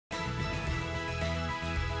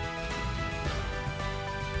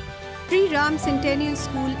Sri Ram Centennial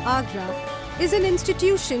School, Agra, is an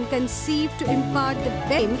institution conceived to impart the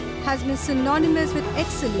best, has been synonymous with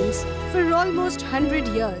excellence for almost 100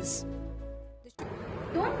 years.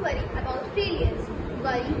 Don't worry about failures.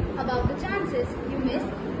 Worry about the chances you miss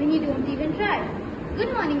when you don't even try.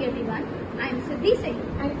 Good morning, everyone. I am Siddhi Singh.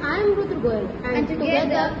 And I am Rudra Goyal. And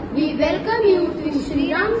together we welcome you to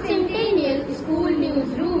Sri Ram Centennial School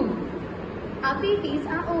Newsroom. Our PTs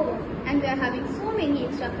are over and we are having so many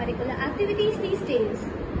extracurricular activities these days.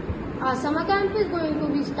 Our summer camp is going to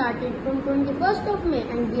be started from 21st of May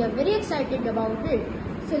and we are very excited about it.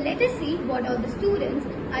 So let us see what all the students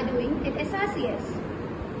are doing at SRCS.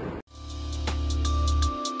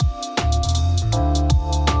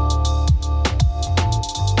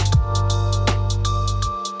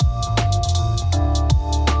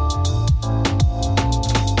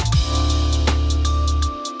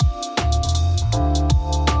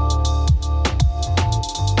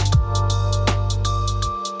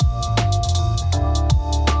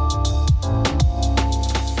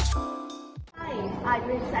 Are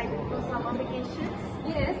you excited for summer vacations?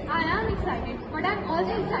 Yes, I am excited, but I'm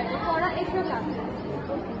also excited for our extra classes.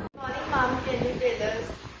 Good morning, ma'am. Can you tell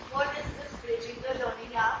us